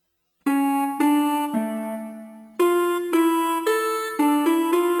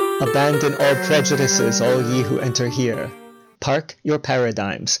Abandon all prejudices, all ye who enter here. Park your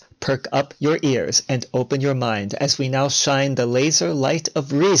paradigms, perk up your ears, and open your mind as we now shine the laser light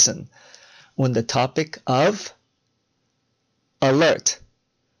of reason on the topic of alert,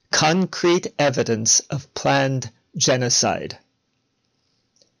 concrete evidence of planned genocide.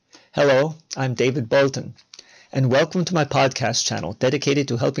 Hello, I'm David Bolton, and welcome to my podcast channel dedicated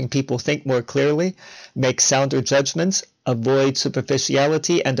to helping people think more clearly, make sounder judgments, avoid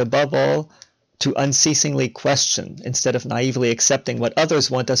superficiality, and above all, to unceasingly question instead of naively accepting what others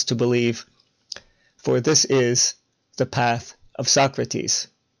want us to believe, for this is the path of Socrates.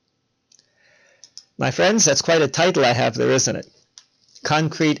 My friends, that's quite a title I have there, isn't it?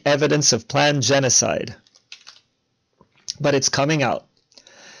 Concrete evidence of planned genocide. But it's coming out.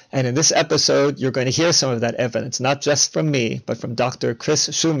 And in this episode, you're going to hear some of that evidence, not just from me, but from Dr. Chris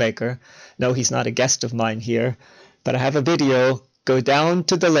Shoemaker. No, he's not a guest of mine here, but I have a video. Go down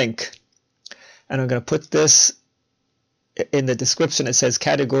to the link, and I'm going to put this in the description. It says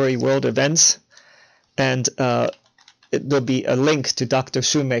category world events, and there'll be a link to Dr.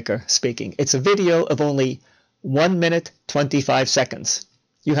 Shoemaker speaking. It's a video of only 1 minute, 25 seconds.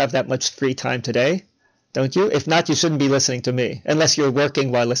 You have that much free time today, don't you? If not, you shouldn't be listening to me. Unless you're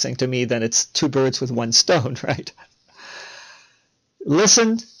working while listening to me, then it's two birds with one stone, right?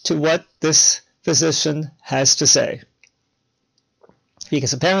 Listen to what this physician has to say.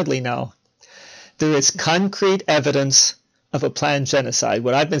 Because apparently now, there is concrete evidence of a planned genocide.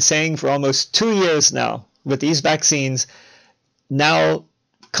 What I've been saying for almost 2 years now with these vaccines, now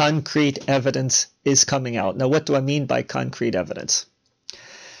concrete evidence is coming out. Now, what do I mean by concrete evidence?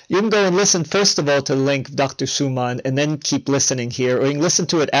 You can go and listen, first of all, to the link, Dr. Schumann, and then keep listening here, or you can listen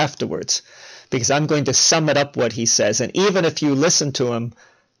to it afterwards, because I'm going to sum it up what he says. And even if you listen to him,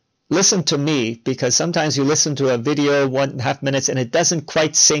 listen to me, because sometimes you listen to a video 1.5 minutes and it doesn't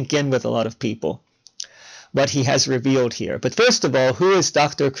quite sink in with a lot of people, what he has revealed here. But first of all, who is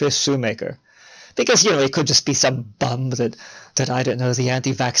Dr. Chris Shoemaker? Because, it could just be some bum that I don't know, the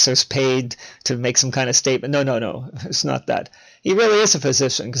anti-vaxxers paid to make some kind of statement. No, it's not that. He really is a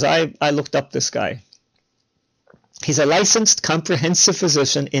physician, because I looked up this guy. He's a licensed comprehensive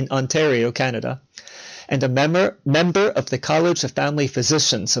physician in Ontario, Canada, and a member of the College of Family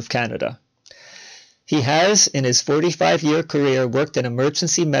Physicians of Canada. He has, in his 45-year career, worked in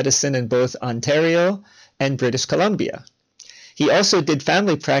emergency medicine in both Ontario and British Columbia. He also did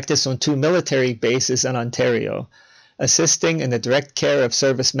family practice on 2 military bases in Ontario, assisting in the direct care of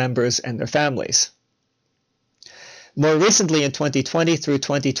service members and their families. More recently, in 2020 through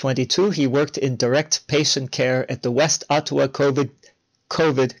 2022, he worked in direct patient care at the West Ottawa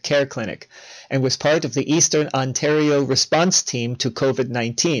COVID Care Clinic and was part of the Eastern Ontario response team to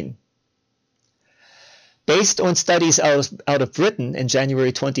COVID-19. Based on studies out of Britain in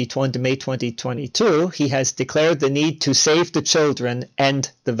January 2020 to May 2022, he has declared the need to save the children and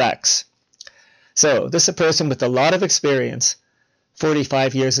the vax. So this is a person with a lot of experience,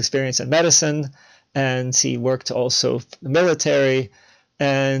 45 years experience in medicine, and he worked also in the military,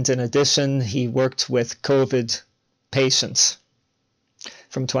 and in addition, he worked with COVID patients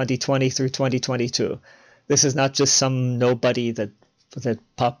from 2020 through 2022. This is not just some nobody that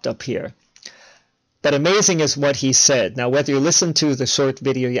popped up here. But amazing is what he said. Now, whether you listen to the short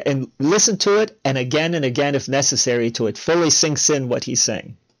video and listen to it and again if necessary till it fully sinks in what he's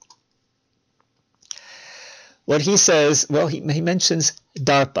saying. What he says, well, he mentions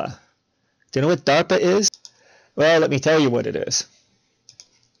DARPA. Do you know what DARPA is? Well, let me tell you what it is.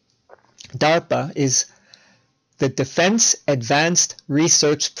 DARPA is the Defense Advanced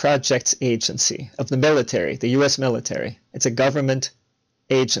Research Projects Agency of the military, the U.S. military. It's a government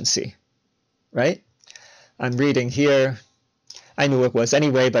agency, right? I'm reading here. I knew it was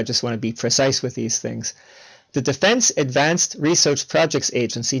anyway, but I just want to be precise with these things. The Defense Advanced Research Projects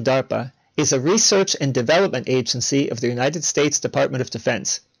Agency, DARPA, is a research and development agency of the United States Department of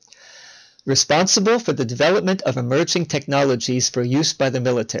Defense, responsible for the development of emerging technologies for use by the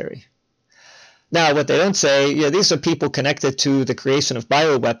military. Now, what they don't say, these are people connected to the creation of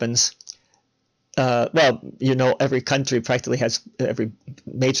bioweapons. Every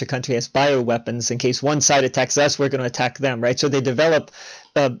major country has bioweapons. In case one side attacks us, we're going to attack them, right? So they develop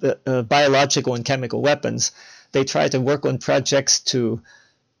biological and chemical weapons. They try to work on projects to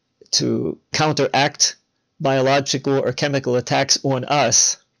counteract biological or chemical attacks on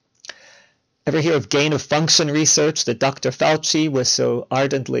us. Ever hear of gain-of-function research that Dr. Fauci was so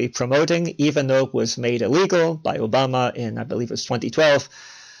ardently promoting, even though it was made illegal by Obama in, I believe it was 2012?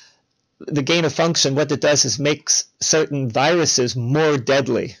 The gain-of-function, what it does is makes certain viruses more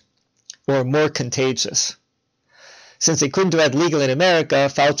deadly or more contagious. since they couldn't do that legally in America,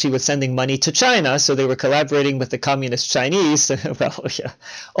 Fauci was sending money to China, so they were collaborating with the communist Chinese. Well, yeah.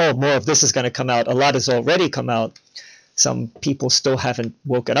 Oh, more of this is going to come out. A lot has already come out. Some people still haven't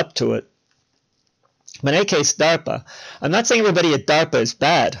woken up to it. But in any case, DARPA. I'm not saying everybody at DARPA is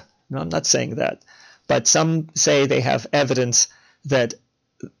bad. No, I'm not saying that. But some say they have evidence that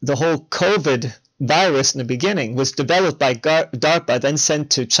the whole COVID virus in the beginning was developed by DARPA, then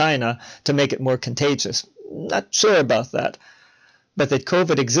sent to China to make it more contagious. Not sure about that. But that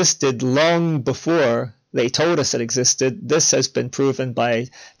COVID existed long before they told us it existed. This has been proven by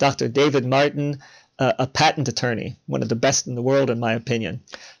Dr. David Martin, a patent attorney, one of the best in the world in my opinion,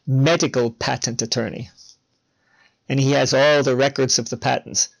 medical patent attorney. And he has all the records of the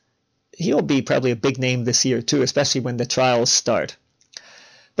patents. He'll be probably a big name this year too, especially when the trials start.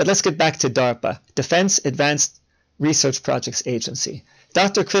 But let's get back to DARPA, Defense Advanced Research Projects Agency.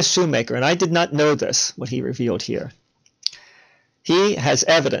 Dr. Chris Shoemaker, and I did not know this, what he revealed here. He has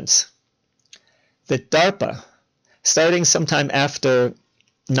evidence that DARPA, starting sometime after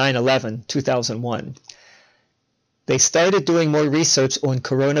 9/11, 2001, they started doing more research on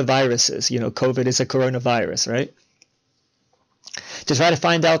coronaviruses. You know, COVID is a coronavirus, right? To try to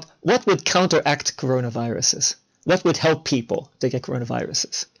find out what would counteract coronaviruses. What would help people to get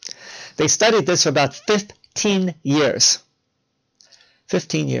coronaviruses? They studied this for about 15 years.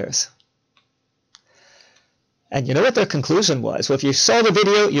 15 years. And you know what their conclusion was? Well, if you saw the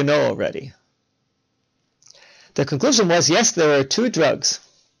video, you know already. The conclusion was, yes, there are two drugs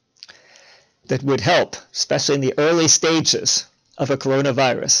that would help, especially in the early stages of a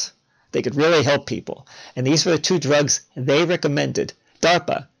coronavirus. They could really help people. And these were the two drugs they recommended.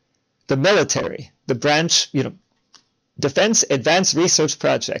 DARPA, the military, the branch, Defense Advanced Research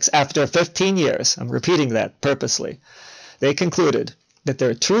Projects, after 15 years, I'm repeating that purposely, they concluded that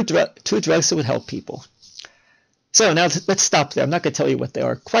there are two drugs that would help people. So now let's stop there. I'm not going to tell you what they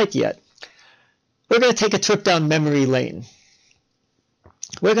are quite yet. We're going to take a trip down memory lane.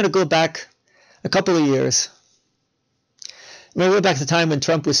 We're going to go back a couple of years. We're going to go back to the time when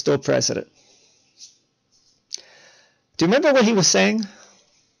Trump was still president. Do you remember what he was saying?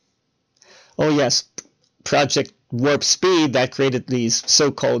 Oh yes, Project Warp Speed, that created these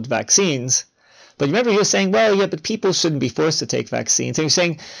so-called vaccines. But remember he was saying, well, yeah, but people shouldn't be forced to take vaccines. And he was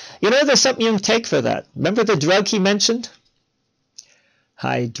saying, there's something you can take for that. Remember the drug he mentioned?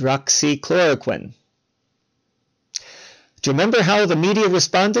 Hydroxychloroquine. Do you remember how the media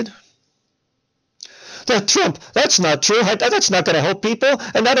responded? That Trump, that's not true. That's not going to help people,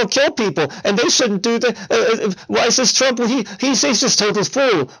 and that'll kill people, and they shouldn't do that. Why is this Trump? He's just total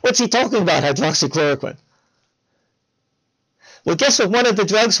fool. What's he talking about, hydroxychloroquine? Well, guess what one of the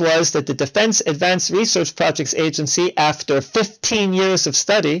drugs was that the Defense Advanced Research Projects Agency, after 15 years of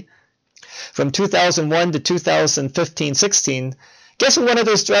study, from 2001 to 2015-16, guess what one of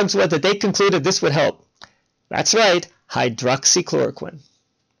those drugs was that they concluded this would help? That's right, hydroxychloroquine.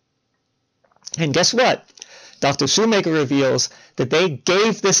 And guess what? Dr. Shoemaker reveals that they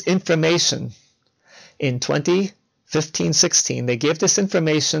gave this information in 2015-16. They gave this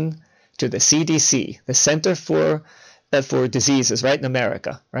information to the CDC, the Center for Diseases, right, in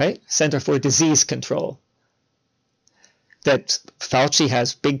America, right? Center for Disease Control. That Fauci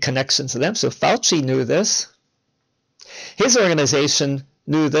has big connections to them. So Fauci knew this. His organization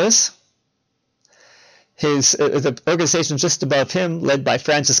knew this. The organization just above him, led by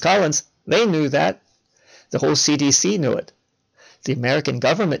Francis Collins, they knew that. The whole CDC knew it. The American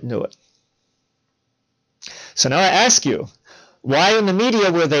government knew it. So now I ask you, why in the media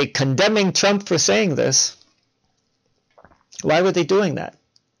were they condemning Trump for saying this? Why were they doing that?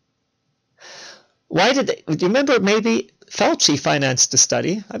 Why did they? Do you remember maybe Fauci financed a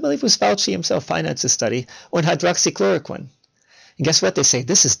study? I believe it was Fauci himself financed a study on hydroxychloroquine. And guess what? They say,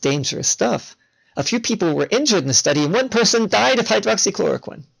 this is dangerous stuff. A few people were injured in the study, and one person died of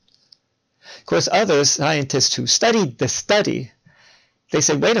hydroxychloroquine. Of course, other scientists who studied the study, they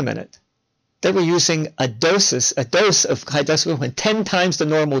said, wait a minute. They were using a dose of hydroxychloroquine 10 times the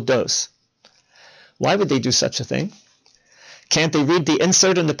normal dose. Why would they do such a thing? Can't they read the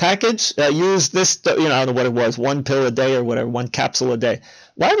insert in the package? Use this, I don't know what it was, 1 pill a day or whatever, 1 capsule a day.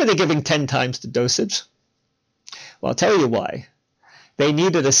 Why were they giving 10 times the dosage? Well, I'll tell you why. They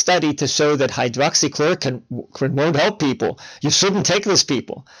needed a study to show that hydroxychloroquine won't help people. You shouldn't take this,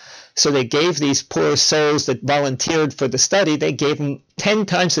 people. So they gave these poor souls that volunteered for the study, they gave them 10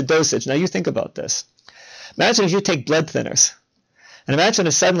 times the dosage. Now you think about this. Imagine if you take blood thinners. And imagine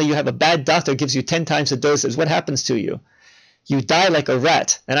if suddenly you have a bad doctor who gives you 10 times the dosage. What happens to you? You die like a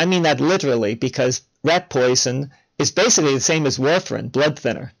rat. And I mean that literally, because rat poison is basically the same as warfarin, blood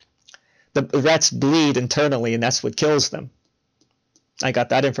thinner. The rats bleed internally, and that's what kills them. I got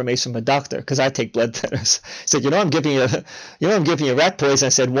that information from a doctor because I take blood thinners. He said, I'm giving you rat poison. I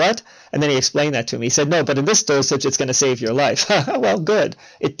said, what? And then he explained that to me. He said, no, but in this dosage, it's going to save your life. Well, good.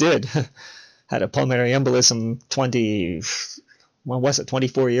 It did. Had a pulmonary embolism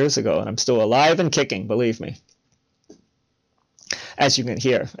 24 years ago, and I'm still alive and kicking, believe me. As you can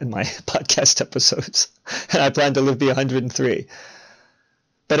hear in my podcast episodes. And I plan to live to be 103.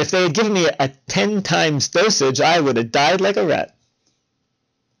 But if they had given me a 10 times dosage, I would have died like a rat.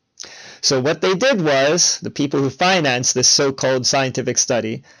 So what they did was, the people who financed this so-called scientific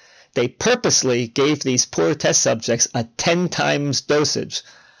study, they purposely gave these poor test subjects a 10 times dosage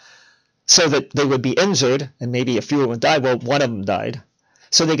so that they would be injured, and maybe a few would die. Well, one of them died.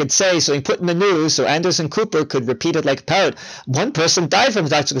 So they could say, so they put in the news, so Anderson Cooper could repeat it like a parrot, one person died from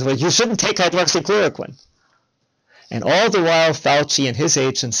hydroxychloroquine. You shouldn't take hydroxychloroquine. And all the while, Fauci and his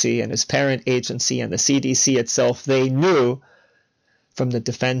agency and his parent agency and the CDC itself, they knew from the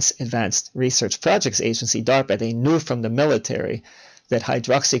Defense Advanced Research Projects Agency, DARPA, they knew from the military that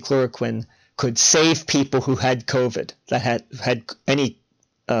hydroxychloroquine could save people who had COVID, that had any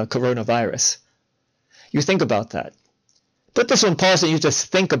coronavirus. You think about that. Put this on pause and you just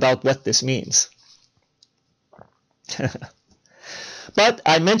think about what this means. But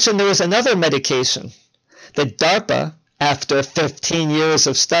I mentioned there was another medication that DARPA, after 15 years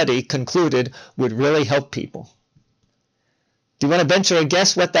of study, concluded would really help people. Do you want to venture a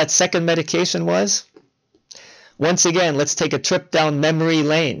guess what that second medication was? Once again, let's take a trip down memory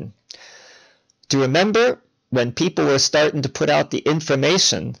lane. Do you remember when people were starting to put out the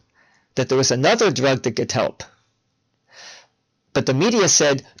information that there was another drug that could help? But the media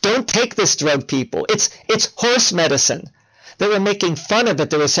said, don't take this drug, people. It's horse medicine. They were making fun of it.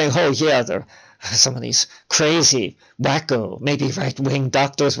 They were saying, oh, yeah, some of these crazy, wacko, maybe right-wing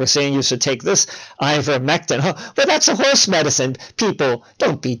doctors were saying you should take this ivermectin. Oh, well, that's a horse medicine. People,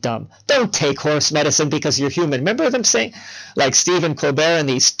 don't be dumb. Don't take horse medicine because you're human. Remember them saying, like Stephen Colbert and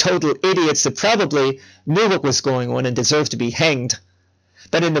these total idiots that probably knew what was going on and deserved to be hanged.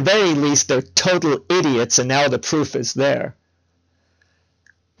 But in the very least, they're total idiots, and now the proof is there.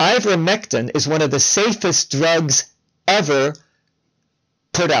 Ivermectin is one of the safest drugs ever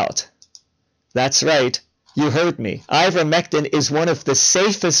put out. That's right, you heard me. Ivermectin is one of the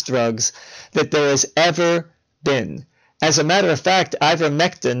safest drugs that there has ever been. As a matter of fact,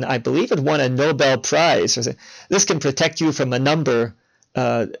 ivermectin, I believe it won a Nobel Prize. This can protect you from a number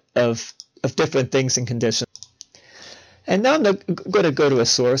of different things and conditions. And now I'm going to go to a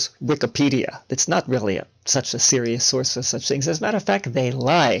source, Wikipedia. It's not really such a serious source for such things. As a matter of fact, they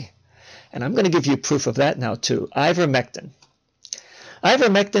lie. And I'm going to give you proof of that now too. Ivermectin.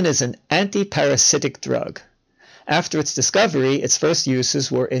 Ivermectin is an anti-parasitic drug. After its discovery, its first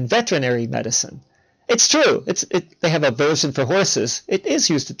uses were in veterinary medicine. It's true. They have a version for horses. It is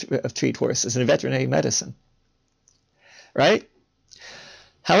used to treat horses in veterinary medicine. Right?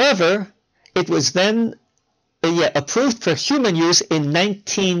 However, it was then approved for human use in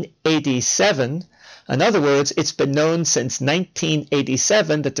 1987. In other words, it's been known since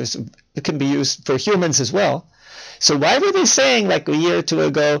 1987 that it can be used for humans as well. So why were they saying like a year or two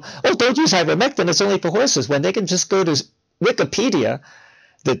ago, oh, don't use ivermectin, it's only for horses, when they can just go to Wikipedia,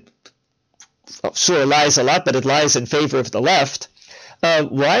 that sure lies a lot, but it lies in favor of the left.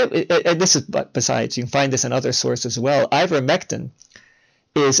 Why? And this is, besides, you can find this in other sources as well. Ivermectin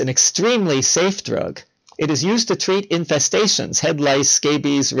is an extremely safe drug. It is used to treat infestations, head lice,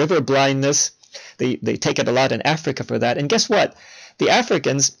 scabies, river blindness. They take it a lot in Africa for that. And guess what? The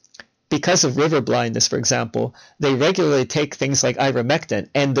Africans, because of river blindness, for example, they regularly take things like ivermectin.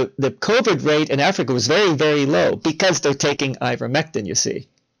 And the COVID rate in Africa was very, very low because they're taking ivermectin, you see.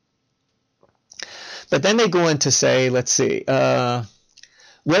 But then they go on to say, let's see,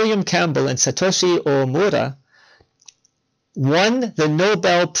 William Campbell and Satoshi Omura won the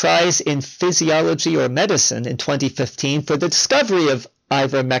Nobel Prize in Physiology or Medicine in 2015 for the discovery of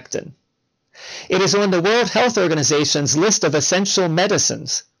ivermectin. It is on the World Health Organization's list of essential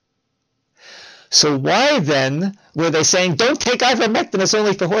medicines. So why then were they saying, don't take ivermectin, it's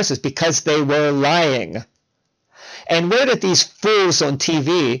only for horses? Because they were lying. And where did these fools on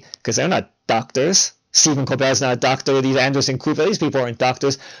TV, because they're not doctors, Stephen Colbert's not a doctor, these Anderson Cooper, these people aren't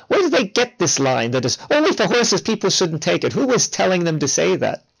doctors, where did they get this line that is only for horses, people shouldn't take it? Who was telling them to say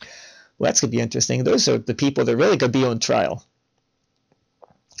that? Well, that's going to be interesting. Those are the people that are really going to be on trial.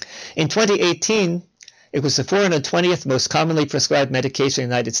 In 2018, it was the 420th most commonly prescribed medication in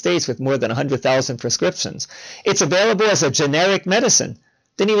the United States with more than 100,000 prescriptions. It's available as a generic medicine.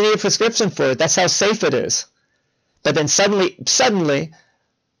 Didn't even need a prescription for it. That's how safe it is. But then suddenly,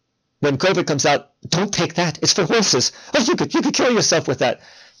 when COVID comes out, don't take that. It's for horses. Oh, you could kill yourself with that.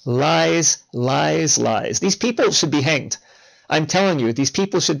 Lies, lies, lies. These people should be hanged. I'm telling you, these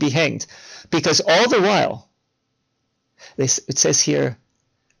people should be hanged. Because all the while, it says here,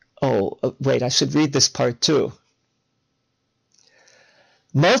 wait, I should read this part too.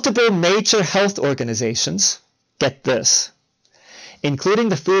 Multiple major health organizations, get this, including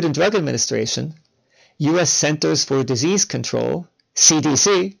the Food and Drug Administration, U.S. Centers for Disease Control,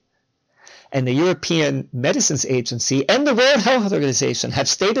 CDC, and the European Medicines Agency and the World Health Organization have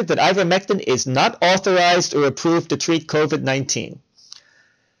stated that ivermectin is not authorized or approved to treat COVID-19.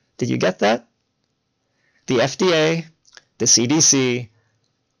 Did you get that? The FDA, the CDC,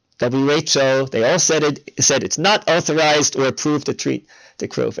 WHO, they all said it's not authorized or approved to treat the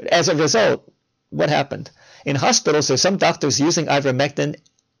COVID. As a result, what happened? In hospitals, there's some doctors using ivermectin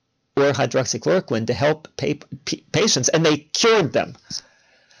or hydroxychloroquine to help patients, and they cured them.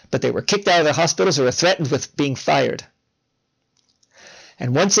 But they were kicked out of their hospitals or were threatened with being fired.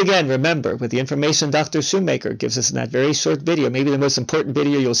 And once again, remember, with the information Dr. Shoemaker gives us in that very short video, maybe the most important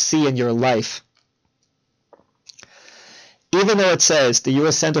video you'll see in your life, even though it says the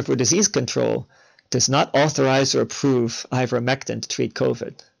U.S. Center for Disease Control does not authorize or approve ivermectin to treat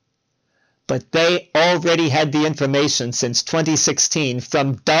COVID, but they already had the information since 2016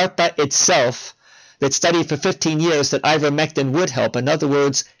 from DARPA itself that studied for 15 years that ivermectin would help. In other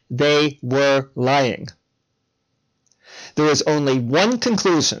words, they were lying. There is only one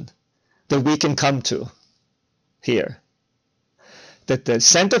conclusion that we can come to here. That the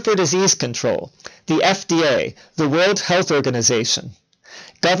Center for Disease Control, the FDA, the World Health Organization,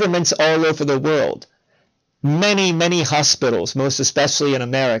 governments all over the world, many, many hospitals, most especially in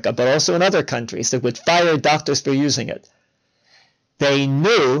America, but also in other countries that would fire doctors for using it. They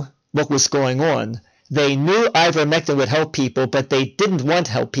knew what was going on. They knew ivermectin would help people, but they didn't want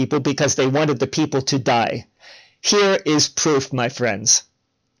to help people because they wanted the people to die. Here is proof, my friends.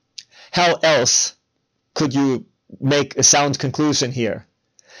 How else could you make a sound conclusion here?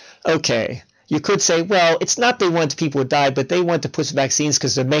 Okay, you could say, well, it's not they want people to die, but they want to push vaccines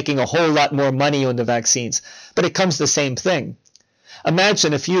because they're making a whole lot more money on the vaccines. But it comes to the same thing.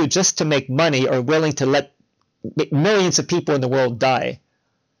 Imagine if you, just to make money, are willing to let millions of people in the world die.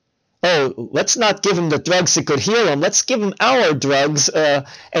 Oh, let's not give them the drugs that could heal them. Let's give them our drugs.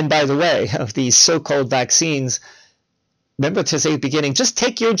 And by the way, of these so-called vaccines, remember to say at the beginning, just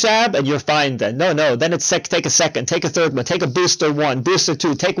take your jab and you're fine then. No, then it's take a second, take a third one, take a booster 1, booster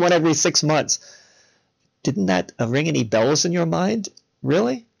 2, take one every 6 months. Didn't that ring any bells in your mind?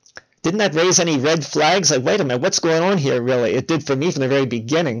 Really? Didn't that raise any red flags? Like, wait a minute, what's going on here, really? It did for me from the very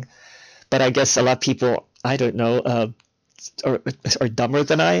beginning. But I guess a lot of people, I don't know, are dumber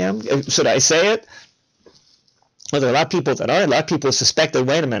than I am. Should I say it? Well, there are a lot of people that are. A lot of people suspect that,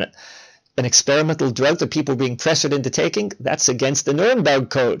 wait a minute, an experimental drug that people are being pressured into taking, that's against the Nuremberg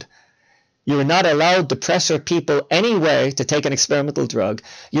Code. You are not allowed to pressure people anyway to take an experimental drug.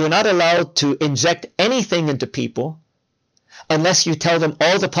 You are not allowed to inject anything into people unless you tell them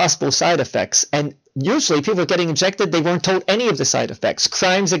all the possible side effects. And usually people are getting injected, they weren't told any of the side effects.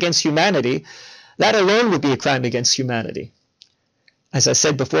 Crimes against humanity, that alone would be a crime against humanity. As I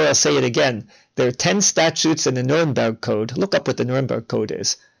said before, I'll say it again. There are 10 statutes in the Nuremberg Code. Look up what the Nuremberg Code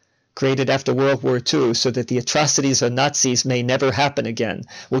is. Created after World War II so that the atrocities of Nazis may never happen again.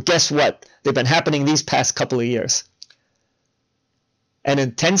 Well, guess what? They've been happening these past couple of years. And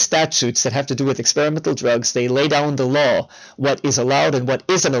in 10 statutes that have to do with experimental drugs, they lay down the law, what is allowed and what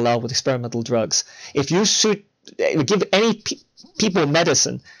isn't allowed with experimental drugs. If you give any people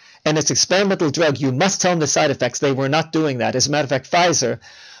medicine, and it's experimental drug, you must tell them the side effects. They were not doing that. As a matter of fact, Pfizer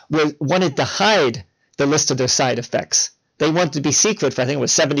wanted to hide the list of their side effects. They wanted to be secret for, I think it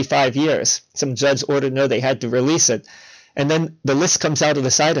was 75 years. Some judge ordered, no, they had to release it. And then the list comes out of the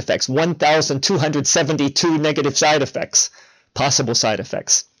side effects, 1,272 negative side effects, possible side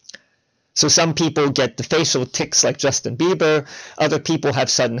effects. So some people get the facial tics like Justin Bieber. Other people have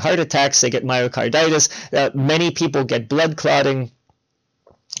sudden heart attacks. They get myocarditis. Many people get blood clotting,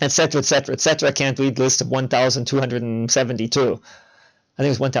 etc., etc., etc. I can't read the list of 1,272. I think it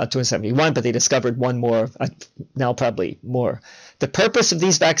was 1,271, but they discovered one more, now probably more. The purpose of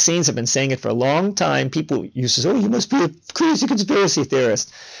these vaccines, I've been saying it for a long time. People used to say, oh, you must be a crazy conspiracy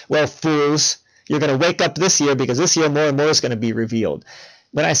theorist. Well, fools, you're going to wake up this year because this year more and more is going to be revealed.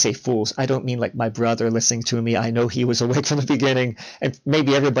 When I say fools, I don't mean like my brother listening to me. I know he was awake from the beginning, and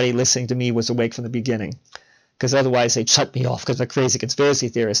maybe everybody listening to me was awake from the beginning, because otherwise they'd shut me off because I'm a crazy conspiracy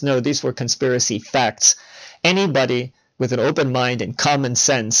theorist. No, these were conspiracy facts. Anybody with an open mind and common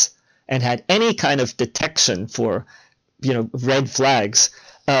sense and had any kind of detection for, red flags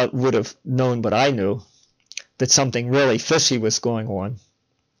would have known what I knew, that something really fishy was going on.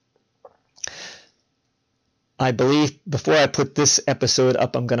 I believe before I put this episode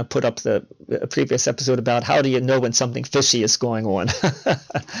up, I'm going to put up the previous episode about how do you know when something fishy is going on.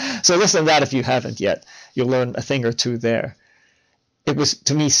 So listen to that if you haven't yet. You'll learn a thing or two there. It was,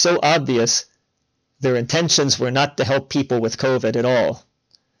 to me, so obvious their intentions were not to help people with COVID at all.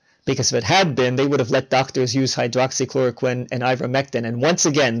 Because if it had been, they would have let doctors use hydroxychloroquine and ivermectin. And once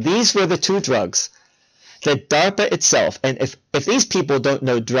again, these were the two drugs that DARPA itself, and if these people don't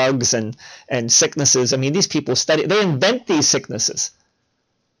know drugs and sicknesses, I mean, these people study, they invent these sicknesses.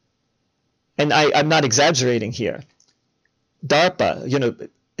 And I'm not exaggerating here. DARPA,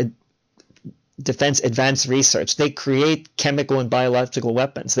 Defense Advanced Research, they create chemical and biological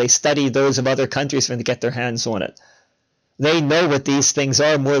weapons. They study those of other countries when they get their hands on it. They know what these things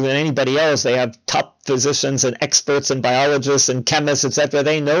are more than anybody else. They have top physicians and experts and biologists and chemists, etc.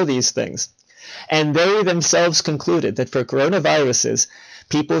 They know these things. And they themselves concluded that for coronaviruses,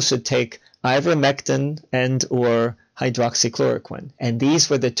 people should take ivermectin and or hydroxychloroquine. And these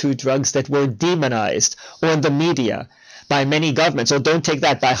were the two drugs that were demonized on the media by many governments. Oh, don't take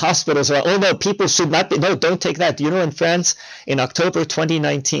that. By hospitals. Or, oh, no, people should not be. No, don't take that. Do you know in France, in October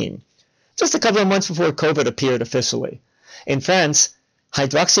 2019, just a couple of months before COVID appeared officially, in France,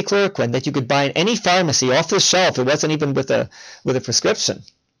 hydroxychloroquine that you could buy in any pharmacy off the shelf, it wasn't even with a prescription,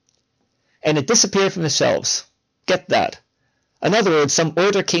 and it disappeared from the shelves. Get that. In other words, some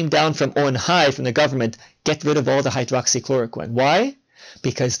order came down from on high from the government, get rid of all the hydroxychloroquine. Why?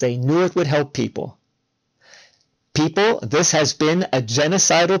 Because they knew it would help people. People, this has been a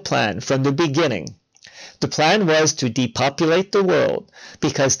genocidal plan from the beginning. The plan was to depopulate the world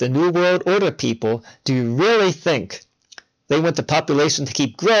because the New World Order people, do you really think they want the population to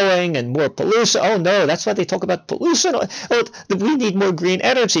keep growing and more pollution? Oh no, that's why they talk about pollution. Oh, we need more green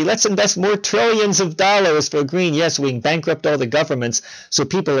energy. Let's invest more trillions of dollars for green. Yes, we can bankrupt all the governments so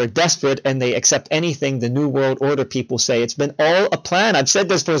people are desperate and they accept anything the New World Order people say. It's been all a plan. I've said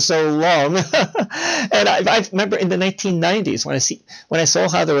this for so long. And I remember in the 1990s when I saw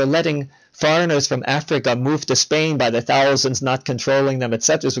how they were letting foreigners from Africa move to Spain by the thousands, not controlling them,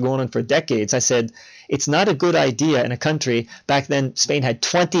 etc. This was going on for decades. I said, it's not a good idea in a country. Back then, Spain had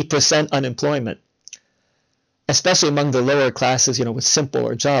 20% unemployment, especially among the lower classes, with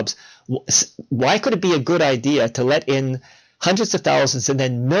simpler jobs. Why could it be a good idea to let in hundreds of thousands and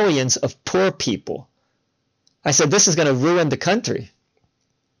then millions of poor people? I said, this is going to ruin the country.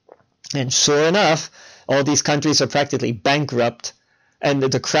 And sure enough, all these countries are practically bankrupt, and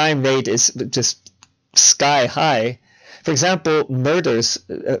the crime rate is just sky high. For example, murders,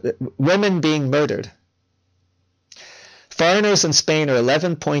 women being murdered. Foreigners in Spain are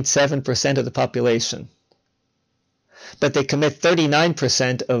 11.7% of the population, but they commit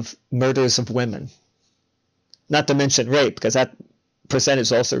 39% of murders of women. Not to mention rape, because that percentage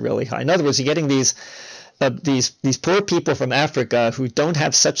is also really high. In other words, you're getting these poor people from Africa who don't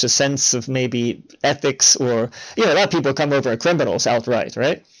have such a sense of maybe ethics, or a lot of people come over are criminals outright,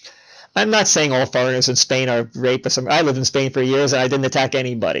 right? I'm not saying all foreigners in Spain are rapists. I lived in Spain for years and I didn't attack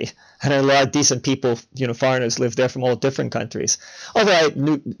anybody. And a lot of decent people, foreigners live there from all different countries. Although I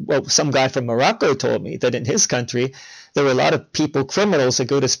knew, some guy from Morocco told me that in his country, there were a lot of people, criminals, that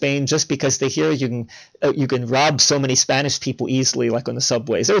go to Spain just because they hear you can rob so many Spanish people easily, like on the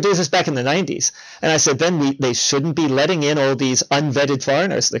subways. They were doing this back in the 90s. And I said, then they shouldn't be letting in all these unvetted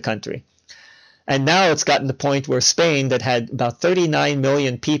foreigners to the country. And now it's gotten to the point where Spain, that had about 39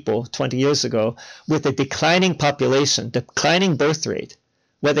 million people 20 years ago, with a declining population, declining birth rate.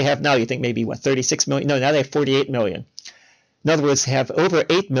 What they have now, you think maybe, 36 million? No, now they have 48 million. In other words, they have over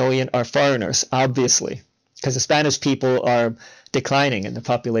 8 million are foreigners, obviously, because the Spanish people are declining in the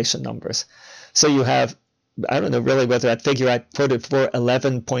population numbers. So you have, I don't know really whether that figure I quoted for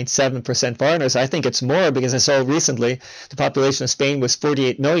 11.7% foreigners. I think it's more, because I saw recently the population of Spain was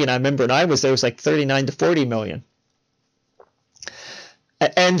 48 million. I remember when I was there, it was like 39 to 40 million.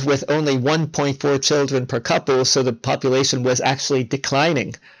 And with only 1.4 children per couple, so the population was actually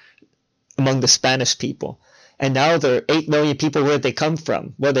declining among the Spanish people. And now there are 8 million people. Where did they come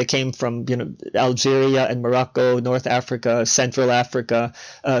from? Well, they came from Algeria and Morocco, North Africa, Central Africa,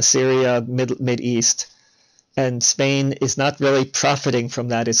 Syria, Mid East. And Spain is not really profiting from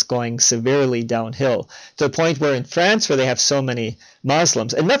that. It's going severely downhill, to the point where in France, where they have so many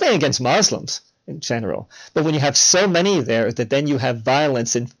Muslims, and nothing against Muslims in general, but when you have so many there, that then you have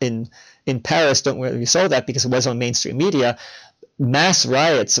violence in Paris. Don't worry, you saw that because it was on mainstream media, mass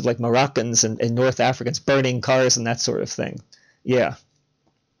riots of like Moroccans and North Africans burning cars and that sort of thing. Yeah.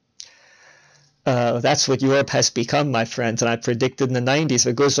 That's what Europe has become, my friends. And I predicted in the 90s, if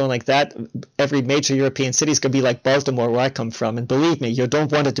it goes on like that, every major European city is going to be like Baltimore, where I come from. And believe me, you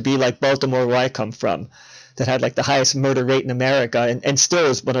don't want it to be like Baltimore, where I come from, that had like the highest murder rate in America and still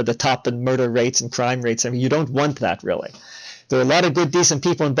is one of the top in murder rates and crime rates. I mean, you don't want that, really. There are a lot of good, decent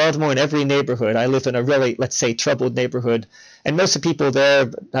people in Baltimore in every neighborhood. I live in a really, let's say, troubled neighborhood. And most of the people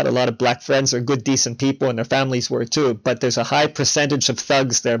there had a lot of black friends, are good, decent people, and their families were too. But there's a high percentage of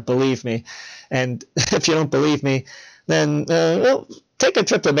thugs there, believe me. And if you don't believe me, then well, take a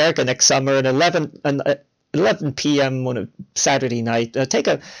trip to America next summer at 11 p.m. on a Saturday night. Take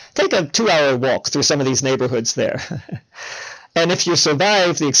a 2-hour walk through some of these neighborhoods there. And if you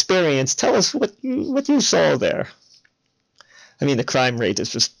survive the experience, tell us what you saw there. I mean, the crime rate is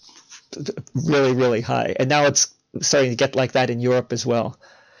just really, really high. And now it's starting to get like that in Europe as well.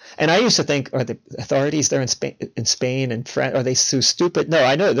 And I used to think, are the authorities there in Spain and France, are they so stupid? No,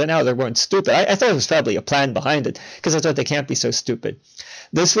 I know now they weren't stupid. I thought it was probably a plan behind it, because I thought they can't be so stupid.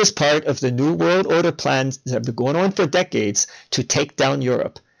 This was part of the New World Order plans that have been going on for decades to take down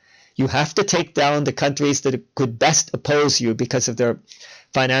Europe. You have to take down the countries that could best oppose you because of their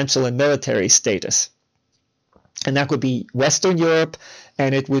financial and military status. And that would be Western Europe,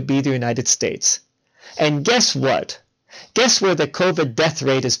 and it would be the United States. And guess what? Guess where the COVID death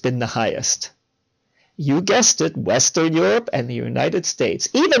rate has been the highest? You guessed it, Western Europe and the United States,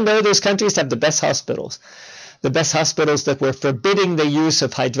 even though those countries have the best hospitals. The best hospitals that were forbidding the use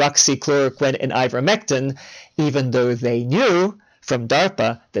of hydroxychloroquine and ivermectin, even though they knew from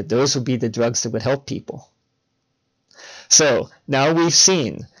DARPA that those would be the drugs that would help people. So now we've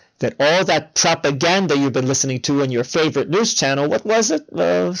seen that all that propaganda you've been listening to on your favorite news channel, what was it?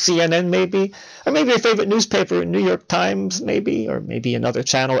 CNN maybe? Or maybe your favorite newspaper, New York Times maybe? Or maybe another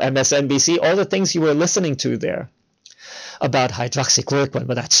channel, MSNBC, all the things you were listening to there about hydroxychloroquine.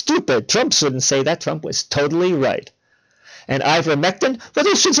 But that's stupid. Trump shouldn't say that. Trump was totally right. And ivermectin, well,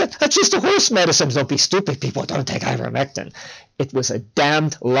 they should say, that's just a horse medicine. Don't be stupid, people. Don't take ivermectin. It was a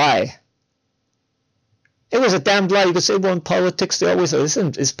damned lie. It was a damned lie. You could say, well, in politics, they always say, this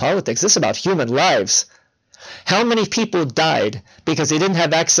is politics. This is about human lives. How many people died because they didn't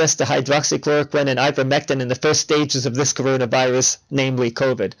have access to hydroxychloroquine and ivermectin in the first stages of this coronavirus, namely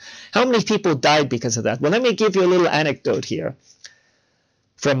COVID? How many people died because of that? Well, let me give you a little anecdote here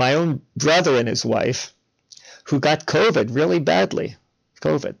from my own brother and his wife who got COVID really badly.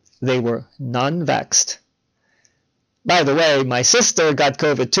 COVID. They were non-vaxxed. By the way, my sister got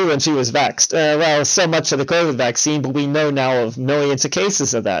COVID too, and she was vaxxed. Well, so much of the COVID vaccine, but we know now of millions of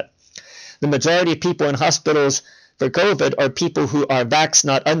cases of that. The majority of people in hospitals for COVID are people who are vaxxed,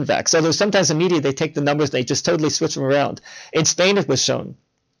 not unvaxxed. Although sometimes in media they take the numbers and they just totally switch them around. In Spain it was shown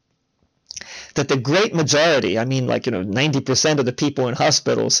that the great majority, I mean 90% of the people in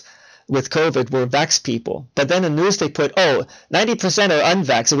hospitals with COVID were vaxxed people. But then in the news they put, 90% are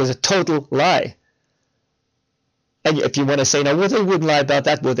unvaxxed. It was a total lie. And if you want to say, no, well, they wouldn't lie about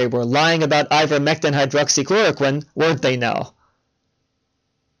that. Well, they were lying about ivermectin, hydroxychloroquine, weren't they now?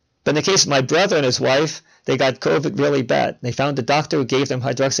 But in the case of my brother and his wife, they got COVID really bad. They found a doctor who gave them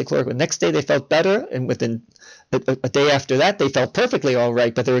hydroxychloroquine. Next day, they felt better, and within a day after that, they felt perfectly all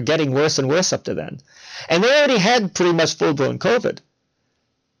right, but they were getting worse and worse up to then. And they already had pretty much full-blown COVID.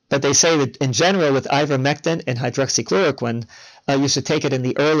 But they say that in general, with ivermectin and hydroxychloroquine, you should take it in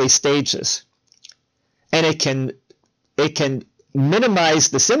the early stages. And it can minimize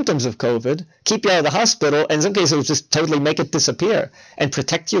the symptoms of COVID, keep you out of the hospital, and in some cases it will just totally make it disappear and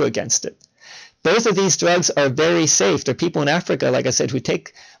protect you against it. Both of these drugs are very safe. There are people in Africa, like I said, who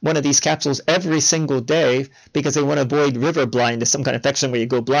take one of these capsules every single day because they want to avoid river blindness, some kind of infection where you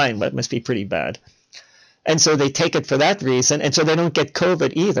go blind, but it must be pretty bad. And so they take it for that reason, and so they don't get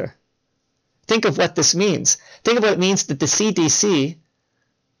COVID either. Think of what this means. Think of what it means that the CDC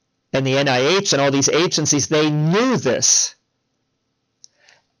and the NIH and all these agencies, they knew this.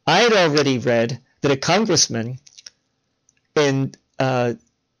 I had already read that a congressman in, I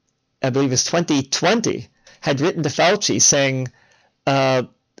believe it was 2020, had written to Fauci saying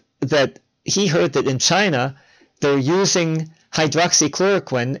that he heard that in China they're using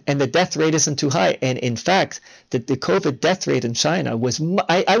hydroxychloroquine and the death rate isn't too high. And in fact, that the COVID death rate in China was,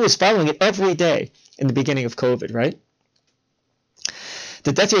 I was following it every day in the beginning of COVID, right?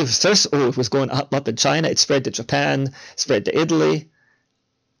 The death rate was first, it was going up in China. It spread to Japan, spread to Italy.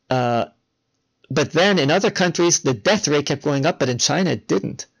 But then in other countries, the death rate kept going up, but in China it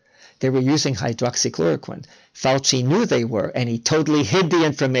didn't. They were using hydroxychloroquine. Fauci knew they were, and he totally hid the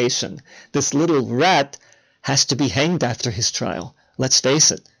information. This little rat has to be hanged after his trial. Let's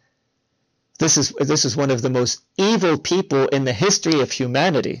face it. This is one of the most evil people in the history of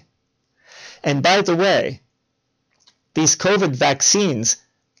humanity. And by the way, these COVID vaccines,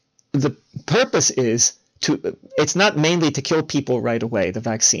 the purpose is it's not mainly to kill people right away, the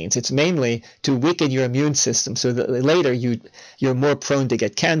vaccines. It's mainly to weaken your immune system so that later you're more prone to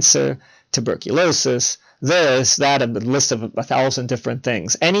get cancer, tuberculosis, this, that, and the list of 1,000 different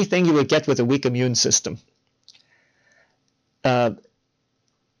things. Anything you would get with a weak immune system. HIV,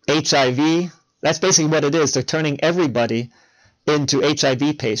 that's basically what it is. They're turning everybody into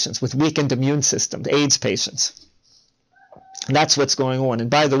HIV patients with weakened immune systems, AIDS patients. That's what's going on.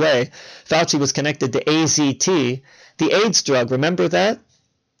 And by the way, Fauci was connected to AZT, the AIDS drug. Remember that?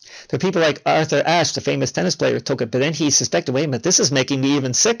 There are people like Arthur Ashe, the famous tennis player, took it, but then he suspected, wait a minute, this is making me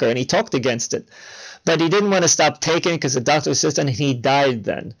even sicker, and he talked against it. But he didn't want to stop taking it because the doctor insisted, and he died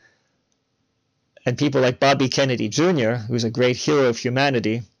then. And people like Bobby Kennedy Jr., who's a great hero of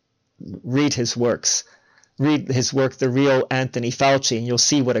humanity, read his works. Read his work, The Real Anthony Fauci, and you'll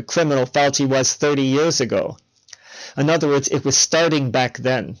see what a criminal Fauci was 30 years ago. In other words, it was starting back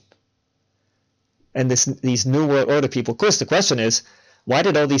then. And these New World Order people, of course, the question is, why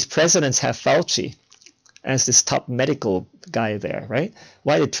did all these presidents have Fauci as this top medical guy there, right?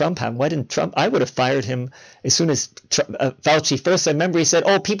 Why did Trump have him? Why didn't Trump? I would have fired him as soon as Fauci first. I remember he said,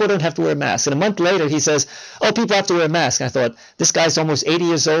 oh, people don't have to wear masks. And a month later, he says, oh, people have to wear masks. And I thought, this guy's almost 80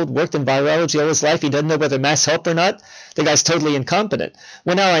 years old, worked in virology all his life. He doesn't know whether masks help or not. The guy's totally incompetent.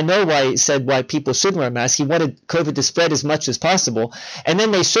 Well, now I know why he said why people should wear masks. He wanted COVID to spread as much as possible. And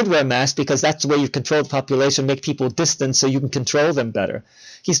then they should wear masks because that's the way you control the population, make people distant so you can control them better.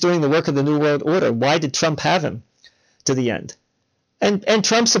 He's doing the work of the New World Order. Why did Trump have him to the end? And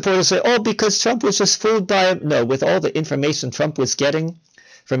Trump supporters say, oh, because Trump was just fooled by him. No, with all the information Trump was getting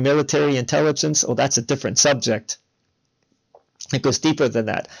from military intelligence, oh, that's a different subject. It goes deeper than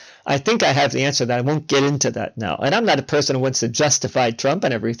that. I think I have the answer to that. I won't get into that now. And I'm not a person who wants to justify Trump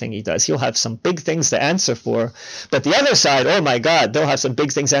and everything he does. He'll have some big things to answer for. But the other side, oh my God, they'll have some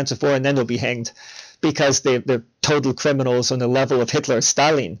big things to answer for, and then they'll be hanged because they're total criminals on the level of Hitler or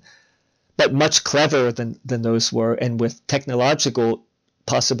Stalin, but much cleverer than those were, and with technological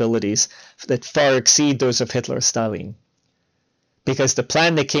possibilities that far exceed those of Hitler or Stalin. Because the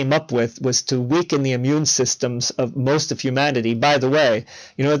plan they came up with was to weaken the immune systems of most of humanity. By the way,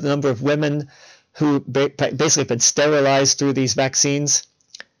 you know the number of women who basically have been sterilized through these vaccines,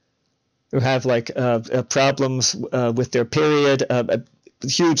 who have like problems with their period,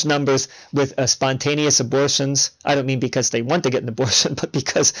 huge numbers with spontaneous abortions. I don't mean because they want to get an abortion, but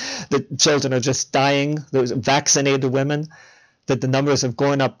because the children are just dying, those vaccinated women, that the numbers have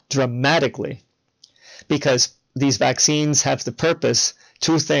gone up dramatically. Because these vaccines have the purpose,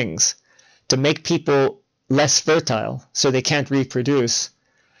 two things: to make people less fertile so they can't reproduce,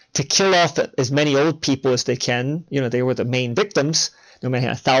 to kill off as many old people as they can. You know, they were the main victims. No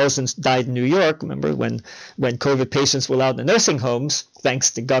matter thousands died in New York. Remember when COVID patients were allowed in the nursing homes, thanks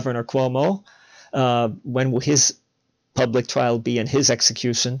to Governor Cuomo. When will his public trial be and his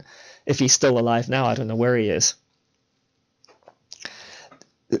execution? If he's still alive now, I don't know where he is.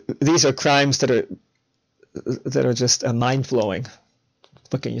 These are crimes that are just mind-blowing.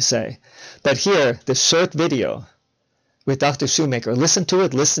 What can you say? But here, the short video with Dr. Shoemaker, listen to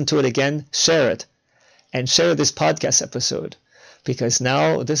it again, share it, and share this podcast episode. Because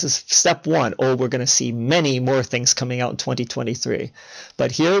now this is step one. Oh, we're going to see many more things coming out in 2023.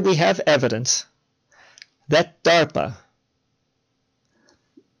 But here we have evidence that DARPA,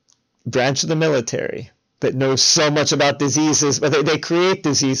 branch of the military, that knows so much about diseases, but they create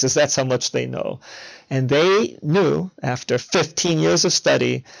diseases, that's how much they know. And they knew, after 15 years of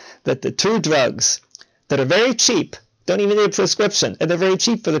study, that the two drugs that are very cheap, don't even need a prescription, and they're very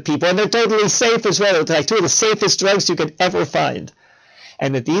cheap for the people, and they're totally safe as well. They're like two of the safest drugs you could ever find.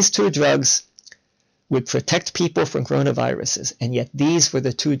 And that these two drugs would protect people from coronaviruses. And yet these were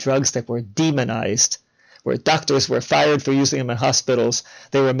the two drugs that were demonized, where doctors were fired for using them in hospitals.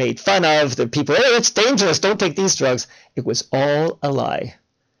 They were made fun of. The people, oh, it's dangerous, don't take these drugs. It was all a lie.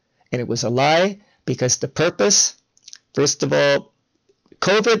 And it was a lie because the purpose, first of all,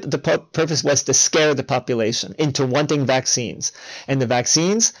 COVID, the purpose was to scare the population into wanting vaccines. And the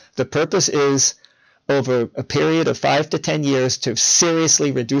vaccines, the purpose is over a period of 5 to 10 years to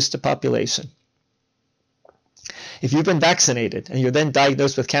seriously reduce the population. If you've been vaccinated and you're then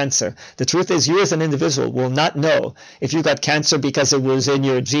diagnosed with cancer, the truth is you as an individual will not know if you got cancer because it was in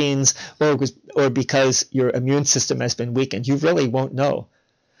your genes or because your immune system has been weakened. You really won't know.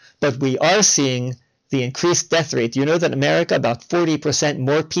 But we are seeing the increased death rate. You know that in America, about 40%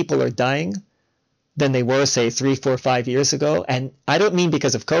 more people are dying than they were, say, 3, 4, 5 years ago. And I don't mean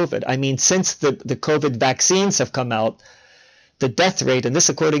because of COVID. I mean since the COVID vaccines have come out, the death rate, and this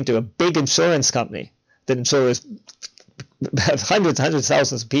according to a big insurance company that insures hundreds of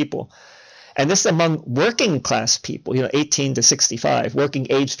thousands of people, and this is among working class people, 18 to 65, working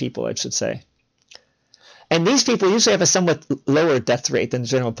age people, I should say. And these people usually have a somewhat lower death rate than the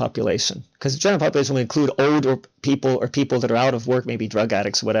general population, because the general population will include older people or people that are out of work, maybe drug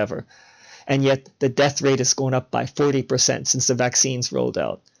addicts, whatever. And yet the death rate is going up by 40% since the vaccines rolled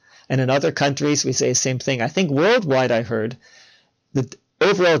out. And in other countries, we say the same thing. I think worldwide, I heard, the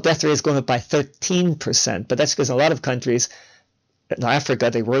overall death rate is going up by 13%, but that's because in a lot of countries, in Africa,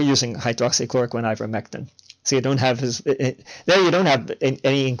 they were using hydroxychloroquine ivermectin. So you don't have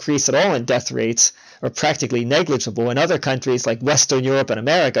any increase at all in death rates, or practically negligible. In other countries like Western Europe and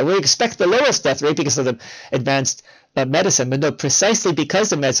America, we expect the lowest death rate because of the advanced medicine. But no, precisely because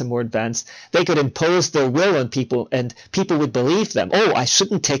the medicine more advanced, they could impose their will on people, and people would believe them. Oh, I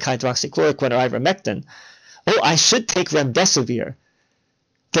shouldn't take hydroxychloroquine or ivermectin. Oh, I should take remdesivir.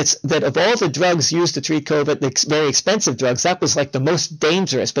 That of all the drugs used to treat COVID, the very expensive drugs, that was like the most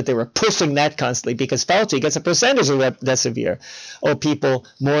dangerous, but they were pushing that constantly because Fauci gets a percentage of remdesivir. Oh, people,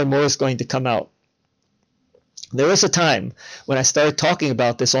 more and more is going to come out. There was a time when I started talking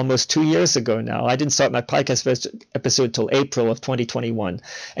about this almost 2 years ago now. I didn't start my podcast episode till April of 2021,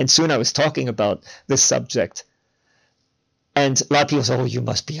 and soon I was talking about this subject. And a lot of people say, oh, you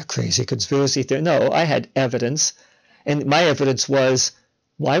must be a crazy conspiracy theorist. No, I had evidence, and my evidence was,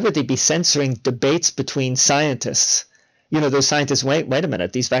 why would they be censoring debates between scientists? Those scientists, wait a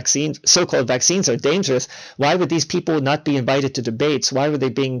minute, these vaccines, so-called vaccines are dangerous. Why would these people not be invited to debates? Why were they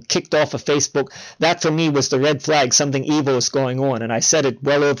being kicked off of Facebook? That for me was the red flag, something evil is going on. And I said it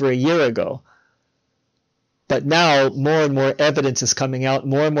well over a year ago. But now more and more evidence is coming out.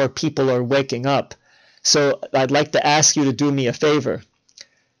 More and more people are waking up. So I'd like to ask you to do me a favor.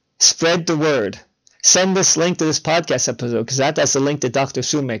 Spread the word. Send this link to this podcast episode, because that's a link to Dr.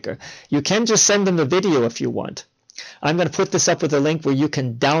 Shoemaker. You can just send them the video if you want. I'm going to put this up with a link where you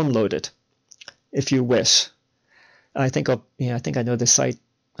can download it if you wish. I think I know the site.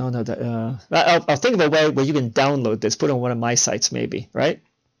 Oh no, I'll think of a way where you can download this. Put it on one of my sites, maybe, right?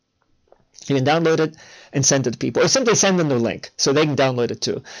 You can download it and send it to people, or simply send them the link so they can download it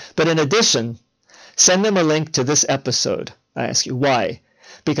too. But in addition, send them a link to this episode. I ask you why.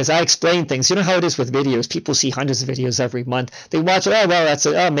 Because I explain things. You know how it is with videos. People see hundreds of videos every month. They watch it. Oh, well, that's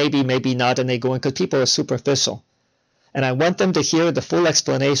it. Oh, maybe not. And they go in because people are superficial. And I want them to hear the full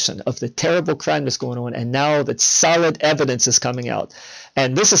explanation of the terrible crime that's going on. And now that solid evidence is coming out.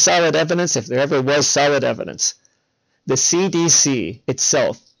 And this is solid evidence if there ever was solid evidence. The CDC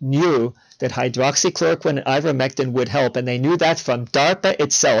itself knew that hydroxychloroquine and ivermectin would help. And they knew that from DARPA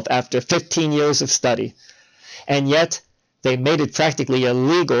itself after 15 years of study. And yet they made it practically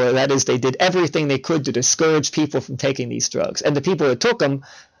illegal. That is, they did everything they could to discourage people from taking these drugs. And the people who took them,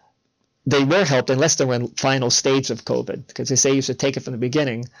 they were helped unless they were in final stage of COVID, because they say you should take it from the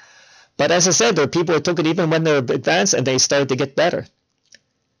beginning. But as I said, there are people who took it even when they were advanced, and they started to get better.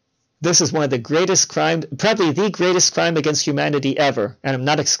 This is one of the greatest crimes, probably the greatest crime against humanity ever. And I'm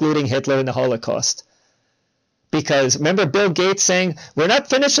not excluding Hitler and the Holocaust. Because remember Bill Gates saying, we're not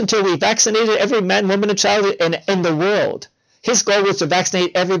finished until we vaccinated every man, woman, and child in the world. His goal was to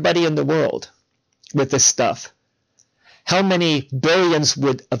vaccinate everybody in the world with this stuff. How many billions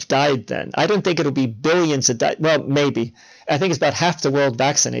would have died then? I don't think it'll be billions that died. Well, maybe. I think it's about half the world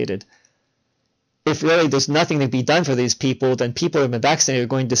vaccinated. If really there's nothing to be done for these people, then people who have been vaccinated are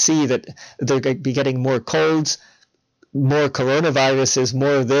going to see that they're going to be getting more colds, more coronaviruses,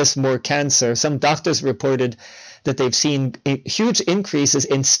 more of this, more cancer. Some doctors reported that they've seen huge increases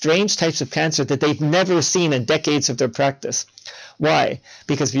in strange types of cancer that they've never seen in decades of their practice. Why?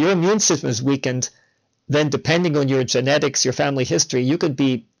 Because if your immune system is weakened, then depending on your genetics, your family history, you could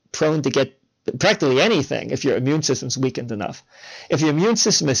be prone to get practically anything if your immune system is weakened enough. If your immune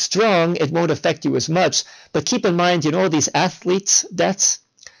system is strong, it won't affect you as much. But keep in mind, these athletes' deaths?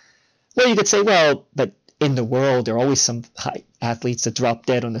 Well, you could say, well, but in the world, there are always some high athletes that drop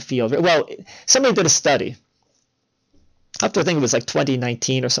dead on the field. Well, somebody did a study. Up to I think it was like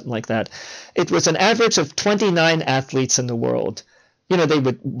 2019 or something like that. It was an average of 29 athletes in the world. They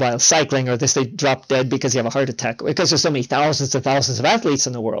would, while cycling or this, they drop dead because you have a heart attack. Because there's so many thousands and thousands of athletes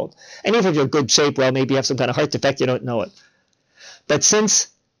in the world. And even if you're in good shape, well, maybe you have some kind of heart defect, you don't know it. But since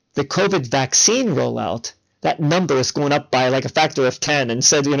the COVID vaccine rollout, that number is going up by like a factor of 10. And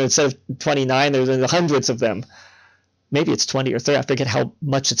instead of 29, there's hundreds of them. Maybe it's 20 or 30. I forget how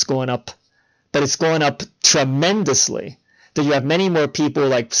much it's going up. But it's going up tremendously. That you have many more people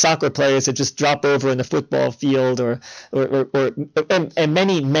like soccer players that just drop over in the football field and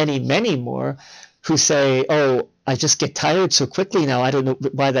many more who say, oh, I just get tired so quickly now. I don't know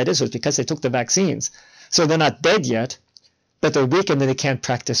why that is. It's because they took the vaccines. So they're not dead yet, but they're weak and then they can't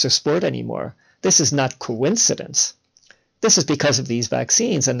practice their sport anymore. This is not coincidence. This is because of these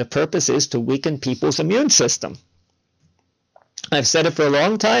vaccines, and the purpose is to weaken people's immune system. I've said it for a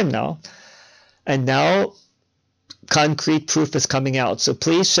long time now, and now concrete proof is coming out. So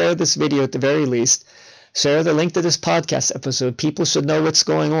please share this video at the very least. Share the link to this podcast episode. People should know what's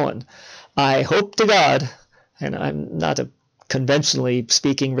going on. I hope to God, and I'm not a conventionally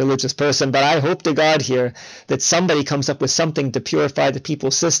speaking religious person, but I hope to God here that somebody comes up with something to purify the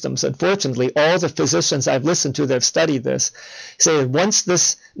people's systems. Unfortunately, all the physicians I've listened to that have studied this say that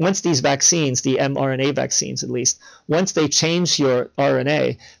once these vaccines, the mRNA vaccines at least, once they change your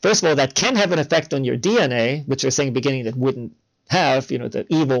RNA, first of all, that can have an effect on your DNA, which they're saying at the beginning that wouldn't have, the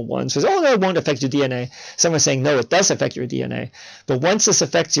evil ones was, oh, no, it won't affect your DNA. Some are saying, no, it does affect your DNA. But once this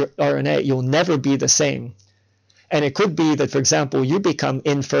affects your RNA, you'll never be the same. And it could be that, for example, you become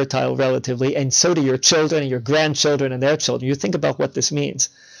infertile relatively, and so do your children and your grandchildren and their children. You think about what this means.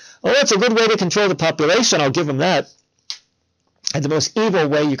 Oh, it's a good way to control the population. I'll give them that. And the most evil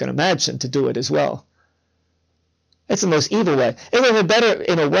way you can imagine to do it as well. It's the most evil way. It would have been better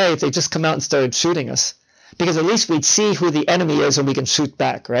in a way if they just come out and started shooting us. Because at least we'd see who the enemy is and we can shoot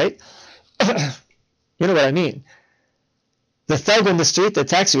back, right? You know what I mean? The thug on the street that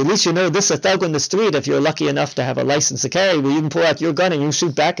attacks you, at least you know this is a thug on the street if you're lucky enough to have a license to carry, where you can pull out your gun and you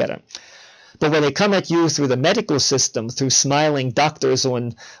shoot back at him. But when they come at you through the medical system, through smiling doctors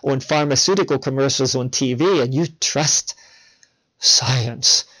on pharmaceutical commercials on TV, and you trust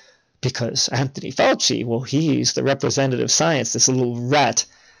science because Anthony Fauci, well, he's the representative of science, this little rat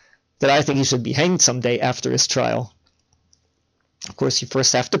that I think he should be hanged someday after his trial. Of course, you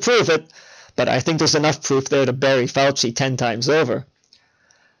first have to prove it. But I think there's enough proof there to bury Fauci 10 times over.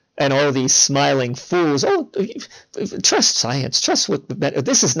 And all these smiling fools, oh, trust science, trust what,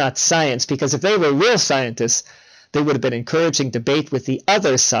 this is not science, because if they were real scientists, they would have been encouraging debate with the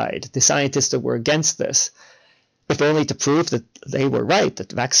other side, the scientists that were against this, if only to prove that they were right,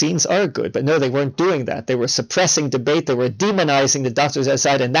 that vaccines are good. But no, they weren't doing that. They were suppressing debate. They were demonizing the doctors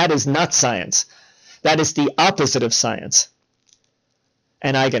outside, and that is not science. That is the opposite of science.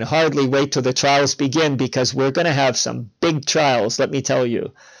 And I can hardly wait till the trials begin, because we're going to have some big trials, let me tell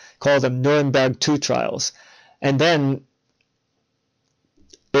you. Call them Nuremberg 2 trials. And then,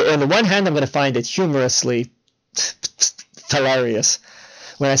 on the one hand, I'm going to find it humorously hilarious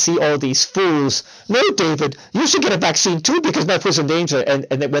when I see all these fools, no, David, you should get a vaccine too because my person's in danger, and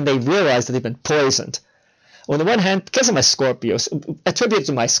then when they realize that they've been poisoned. On the one hand, because I'm a Scorpio, attributed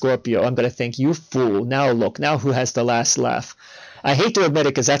to my Scorpio, I'm going to think, you fool, now look, now who has the last laugh? I hate to admit it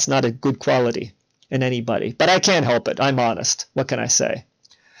because that's not a good quality in anybody, but I can't help it. I'm honest. What can I say?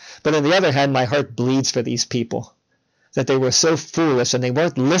 But on the other hand, my heart bleeds for these people, that they were so foolish and they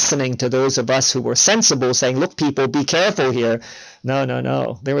weren't listening to those of us who were sensible, saying, look, people, be careful here. No, no,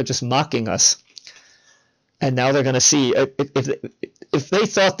 no. They were just mocking us. And now they're going to see, if they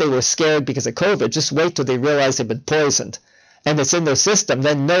thought they were scared because of COVID, just wait till they realize they've been poisoned. And it's in their system,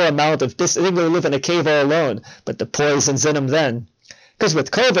 then no amount of this, they're going to live in a cave all alone, but the poison's in them then. Because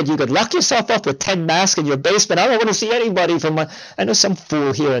with COVID, you could lock yourself up with 10 masks in your basement. I don't want to see anybody from I know some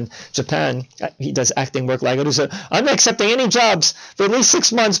fool here in Japan, he does acting work like it, who said, I'm not accepting any jobs for at least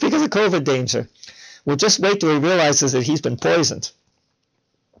 6 months because of COVID danger. Well, just wait till he realizes that he's been poisoned.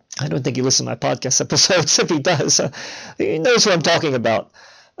 I don't think he listens to my podcast episodes. If he does, he knows what I'm talking about.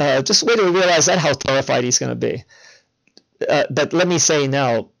 Just wait till he realizes that how terrified he's going to be. But let me say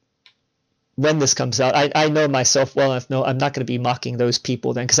now, when this comes out, I know myself well enough. No, I'm not going to be mocking those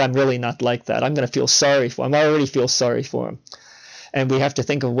people then, because I'm really not like that. I'm going to feel sorry for them. I already feel sorry for them. And we have to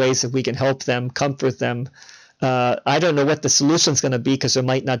think of ways that we can help them, comfort them. I don't know what the solution is going to be, because there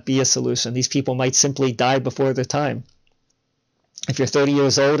might not be a solution. These people might simply die before their time. If you're 30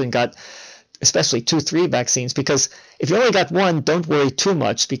 years old and got especially 2, 3 vaccines, because if you only got one, don't worry too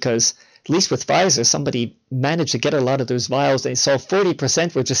much, because at least with Pfizer, somebody managed to get a lot of those vials. They saw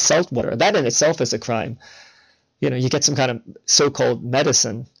 40% were just salt water. That in itself is a crime. You get some kind of so-called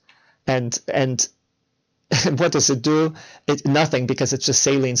medicine, and what does it do? Nothing, because it's just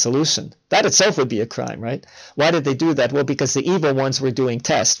saline solution. That itself would be a crime, right? Why did they do that? Well, because the evil ones were doing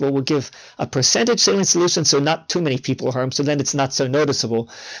tests. Well, we'll give a percentage saline solution so not too many people are harmed, so then it's not so noticeable.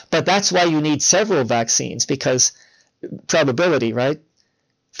 But that's why you need several vaccines, because probability, right?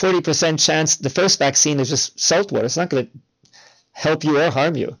 40% chance the first vaccine is just salt water. It's not going to help you or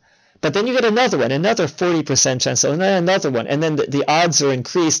harm you. But then you get another one, another 40% chance, and then another one. And then the odds are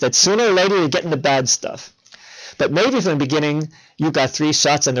increased that sooner or later you're getting the bad stuff. But maybe from the beginning you got 3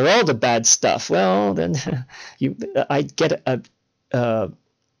 shots and they're all the bad stuff. Well, then I'd get a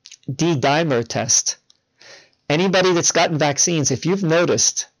D-dimer test. Anybody that's gotten vaccines, if you've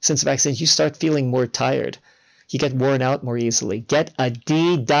noticed since vaccines, you start feeling more tired. You get worn out more easily. Get a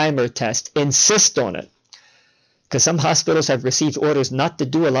D-dimer test. Insist on it. Because some hospitals have received orders not to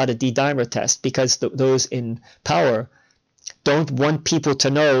do a lot of D-dimer tests because those in power don't want people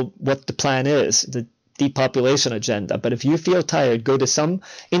to know what the plan is, the depopulation agenda. But if you feel tired, go to some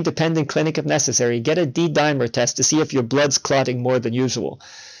independent clinic if necessary. Get a D-dimer test to see if your blood's clotting more than usual.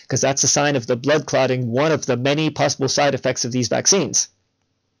 Because that's a sign of the blood clotting, one of the many possible side effects of these vaccines.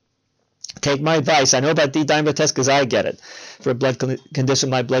 Take my advice. I know about D-dimer test because I get it. For a blood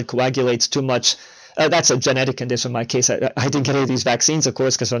condition, my blood coagulates too much. That's a genetic condition in my case. I didn't get any of these vaccines, of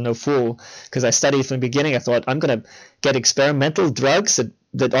course, because I'm no fool. Because I studied from the beginning. I thought, I'm going to get experimental drugs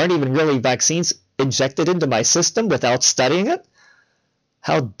that aren't even really vaccines injected into my system without studying it?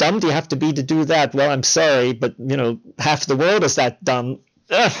 How dumb do you have to be to do that? Well, I'm sorry, but, half the world is that dumb.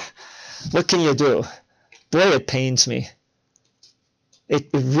 Ugh, what can you do? Boy, it pains me. It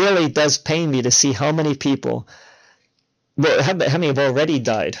really does pain me to see how many people, how many have already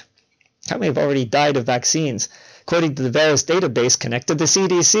died. How many have already died of vaccines? According to the VAERS database connected to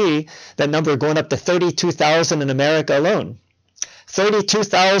CDC, that number going up to 32,000 in America alone.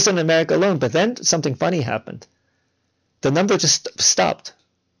 32,000 in America alone. But then something funny happened. The number just stopped.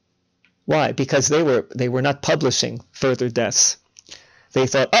 Why? Because they were not publishing further deaths. They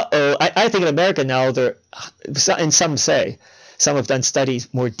thought, I think in America now, and some have done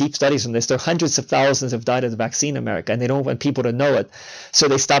studies, more deep studies on this. There are hundreds of thousands have died of the vaccine in America, and they don't want people to know it. So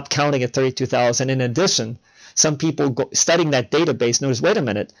they stopped counting at 32,000. In addition, some people studying that database noticed, wait a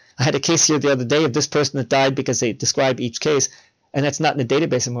minute, I had a case here the other day of this person that died because they describe each case, and that's not in the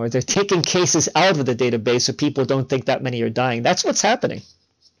database anymore. They're taking cases out of the database so people don't think that many are dying. That's what's happening.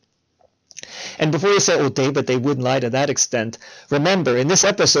 And before you say, oh, David, they wouldn't lie to that extent, remember, in this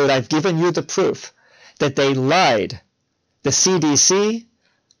episode, I've given you the proof that they lied. The CDC,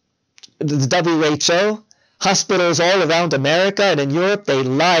 the WHO, hospitals all around America and in Europe, they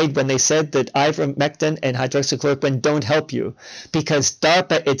lied when they said that ivermectin and hydroxychloroquine don't help you because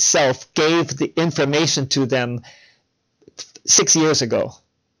DARPA itself gave the information to them 6 years ago.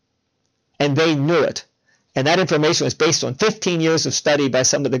 And they knew it. And that information was based on 15 years of study by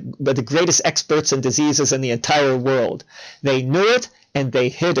some of the greatest experts in diseases in the entire world. They knew it, and they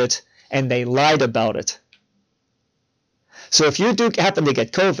hid it, and they lied about it. So if you do happen to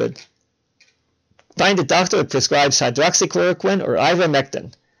get COVID, find a doctor that prescribes hydroxychloroquine or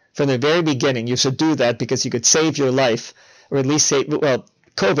ivermectin. From the very beginning, you should do that because you could save your life, or at least save, well,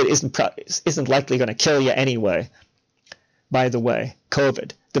 COVID isn't likely going to kill you anyway. By the way,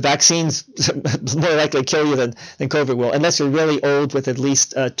 COVID. The vaccine's more likely to kill you than COVID will, unless you're really old with at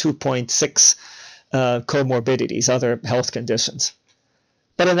least 2.6 comorbidities, other health conditions.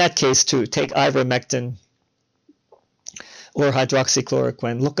 But in that case, too, take ivermectin or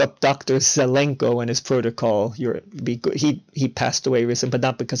hydroxychloroquine. Look up Dr. Zelenko and his protocol. He passed away recently, but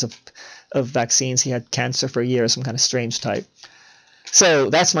not because of vaccines. He had cancer for years, some kind of strange type. So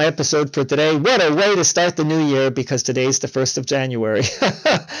that's my episode for today. What a way to start the new year, because today's the 1st of January.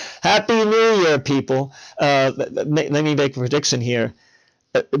 Happy New Year, people. Let me make a prediction here.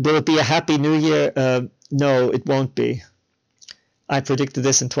 Will it be a Happy New Year? No, it won't be. I predicted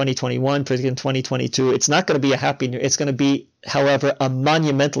this in 2021, predicted in 2022. It's not going to be a Happy New Year. It's going to be, however, a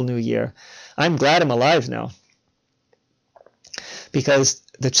monumental New Year. I'm glad I'm alive now, because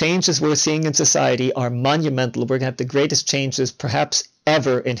the changes we're seeing in society are monumental. We're going to have the greatest changes perhaps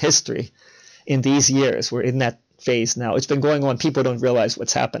ever in history in these years. We're in that phase now. It's been going on. People don't realize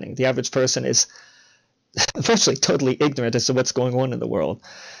what's happening. The average person is virtually totally ignorant as to what's going on in the world.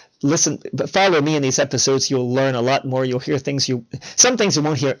 Listen, but follow me in these episodes. You'll learn a lot more. You'll hear some things you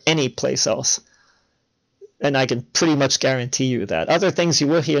won't hear anyplace else. And I can pretty much guarantee you that. Other things you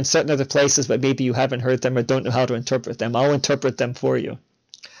will hear in certain other places, but maybe you haven't heard them or don't know how to interpret them. I'll interpret them for you.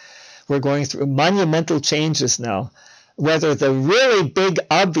 We're going through monumental changes now. Whether the really big,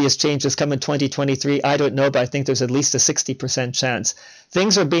 obvious changes come in 2023, I don't know, but I think there's at least a 60% chance.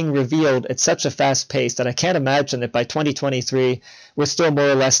 Things are being revealed at such a fast pace that I can't imagine that by 2023, we're still more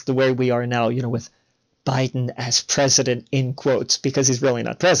or less the way we are now, with Biden as president, in quotes, because he's really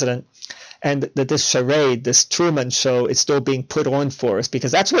not president. And that this charade, this Truman show, is still being put on for us,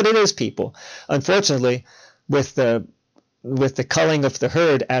 because that's what it is, people. Unfortunately, with the culling of the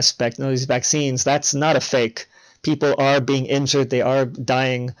herd aspect, these vaccines, that's not a fake. People are being injured. They are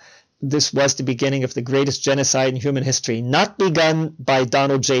dying. This was the beginning of the greatest genocide in human history, not begun by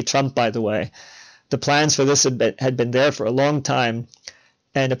Donald J. Trump, by the way, The plans for this had been there for a long time,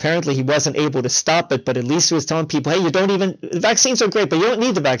 and apparently he wasn't able to stop it, but at least he was telling people, hey, the vaccines are great, but you don't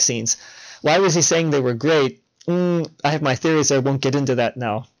need the vaccines. Why was he saying they were great? I have my theories. I won't get into that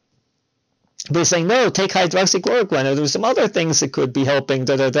now. But he's saying, no, take hydroxychloroquine, or there's some other things that could be helping,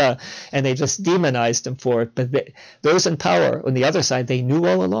 and they just demonized him for it. But those in power on the other side, they knew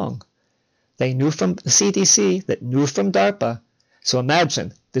all along. They knew from the CDC, that knew from DARPA. So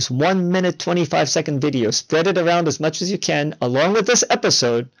imagine this 1 minute, 25-second video, spread it around as much as you can, along with this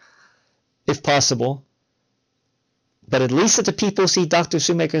episode, if possible. But at least that the people see Dr.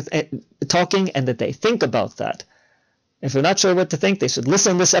 Shoemaker talking and that they think about that. If they're not sure what to think, they should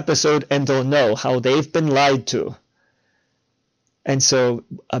listen to this episode and they'll know how they've been lied to. And so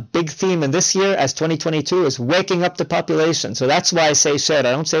a big theme in this year as 2022 is waking up the population. So that's why I say share it.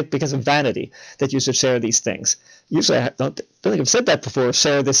 I don't say it because of vanity that you should share these things. Usually I don't think I've said that before,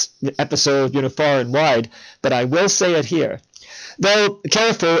 share this episode far and wide, but I will say it here. Though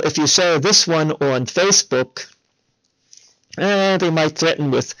careful, if you share this one on Facebook, they might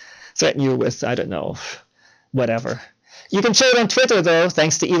threaten you with, I don't know, whatever. You can share it on Twitter, though,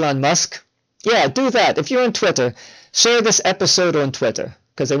 thanks to Elon Musk. Yeah, do that. If you're on Twitter, share this episode on Twitter,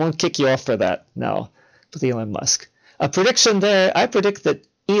 because they won't kick you off for that now with Elon Musk. A prediction there, I predict that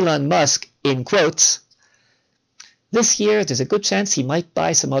Elon Musk, in quotes, this year there's a good chance he might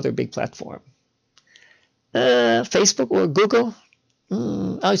buy some other big platform. Facebook or Google?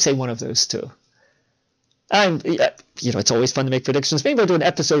 I would say one of those two. It's always fun to make predictions. Maybe I'll do an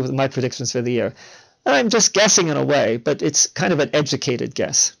episode with my predictions for the year. I'm just guessing in a way, but it's kind of an educated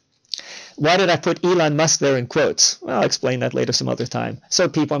guess. Why did I put Elon Musk there in quotes? Well, I'll explain that later some other time. So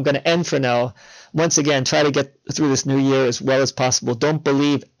people, I'm going to end for now. Once again, try to get through this new year as well as possible. Don't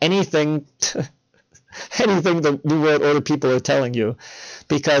believe anything the New World Order people are telling you,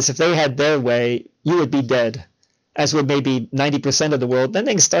 because if they had their way, you would be dead, as would maybe 90% of the world. Then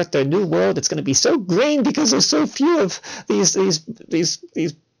they can start their new world. It's going to be so green because there's so few of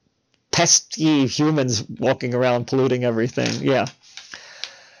these pesky humans walking around polluting everything. Yeah.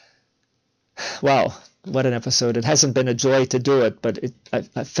 Wow, what an episode. It hasn't been a joy to do it, but I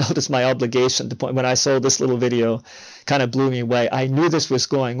felt it's my obligation. To point when I saw this little video, kind of blew me away. I knew this was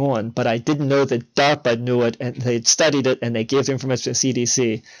going on, but I didn't know that DARPA knew it, and they'd studied it, and they gave the information to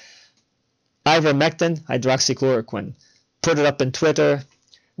CDC. Ivermectin, hydroxychloroquine. Put it up in Twitter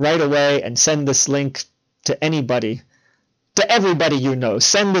right away and send this link to anybody. To everybody you know.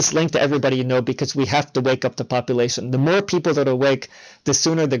 Send this link to everybody you know, because we have to wake up the population. The more people that are awake, the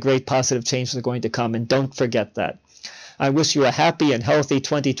sooner the great positive changes are going to come, and don't forget that. I wish you a happy and healthy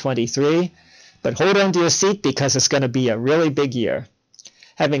 2023, but hold on to your seat because it's going to be a really big year.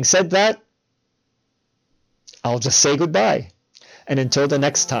 Having said that, I'll just say goodbye. And until the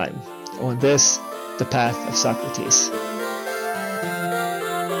next time, on this, the path of Socrates.